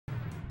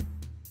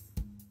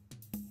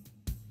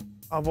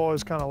I've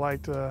always kind of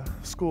liked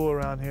school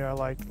around here. I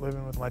like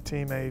living with my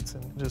teammates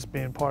and just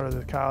being part of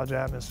the college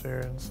atmosphere.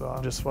 And so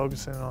I'm just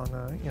focusing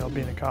on,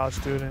 being a college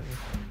student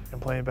and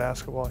playing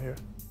basketball here.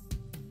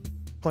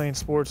 Playing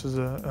sports is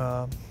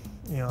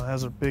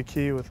has a big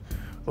key with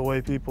the way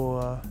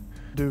people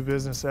do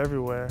business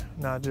everywhere,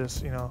 not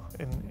just,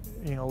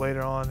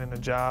 later on in a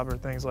job or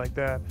things like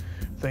that.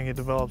 I think it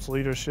develops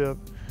leadership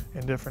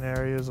in different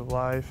areas of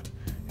life.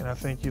 And I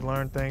think you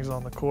learn things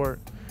on the court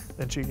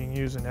that you can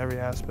use in every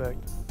aspect.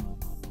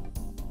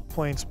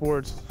 Playing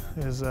sports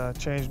has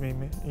changed me,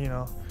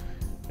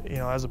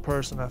 as a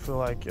person. I feel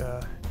like,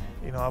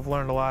 I've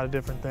learned a lot of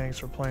different things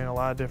from playing a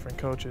lot of different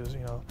coaches.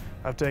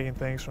 I've taken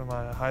things from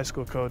my high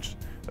school coach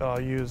that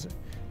I'll use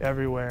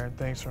everywhere, and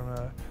things from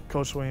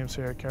Coach Williams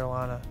here at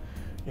Carolina,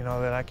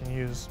 that I can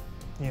use,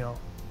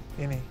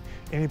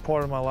 any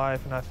part of my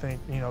life. And I think,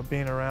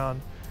 being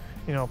around,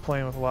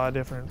 playing with a lot of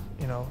different,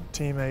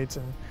 teammates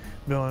and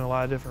building a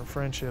lot of different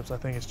friendships, I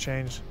think it's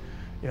changed,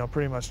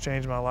 pretty much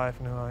changed my life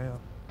and who I am.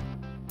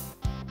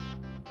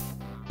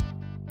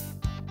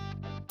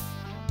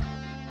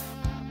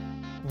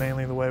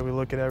 Mainly the way we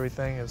look at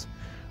everything is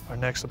our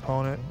next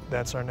opponent.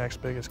 That's our next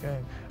biggest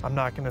game. I'm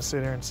not going to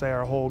sit here and say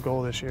our whole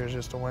goal this year is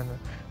just to win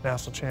the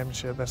national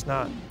championship. That's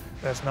not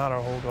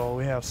our whole goal.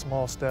 We have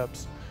small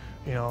steps,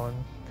 and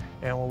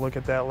we'll look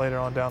at that later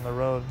on down the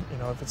road,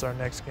 if it's our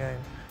next game.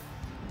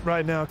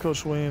 Right now,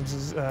 Coach Williams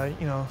is,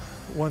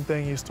 one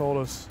thing he's told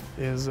us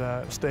is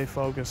stay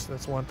focused.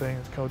 That's one thing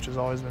that Coach has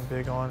always been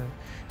big on,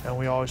 and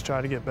we always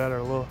try to get better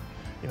a little,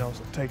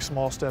 take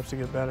small steps to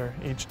get better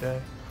each day.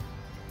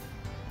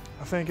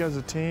 I think as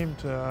a team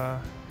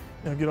to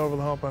get over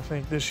the hump, I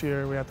think this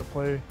year we have to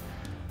play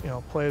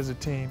as a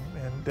team,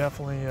 and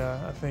definitely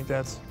I think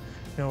that's,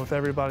 with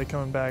everybody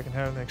coming back and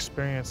having the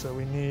experience that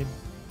we need,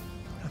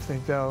 I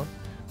think that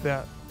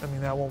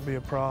won't be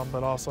a problem.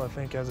 But also I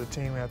think as a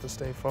team we have to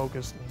stay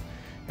focused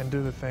and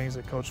do the things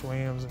that Coach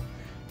Williams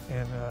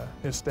and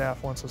his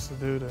staff wants us to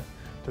do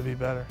to be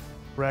better.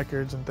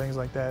 Records and things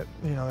like that,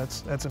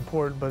 that's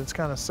important, but it's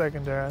kind of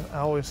secondary. I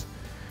always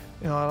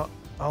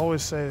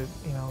say that,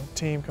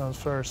 team comes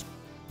first.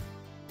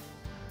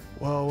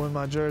 Well, when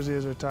my jersey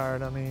is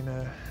retired,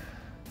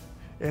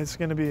 it's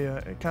going to be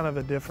kind of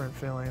a different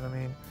feeling.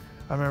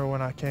 I remember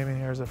when I came in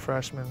here as a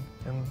freshman,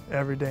 and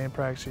every day in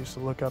practice I used to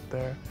look up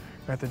there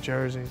at the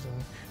jerseys,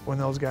 and when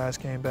those guys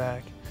came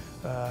back,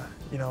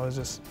 it was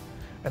just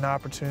an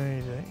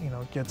opportunity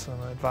to, get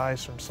some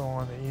advice from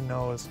someone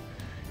that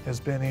has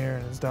been here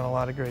and has done a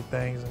lot of great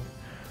things, and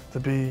to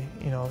be,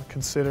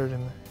 considered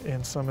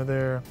in some of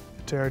their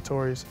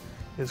territories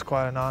is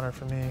quite an honor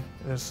for me.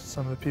 There's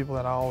some of the people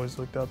that I always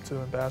looked up to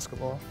in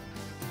basketball.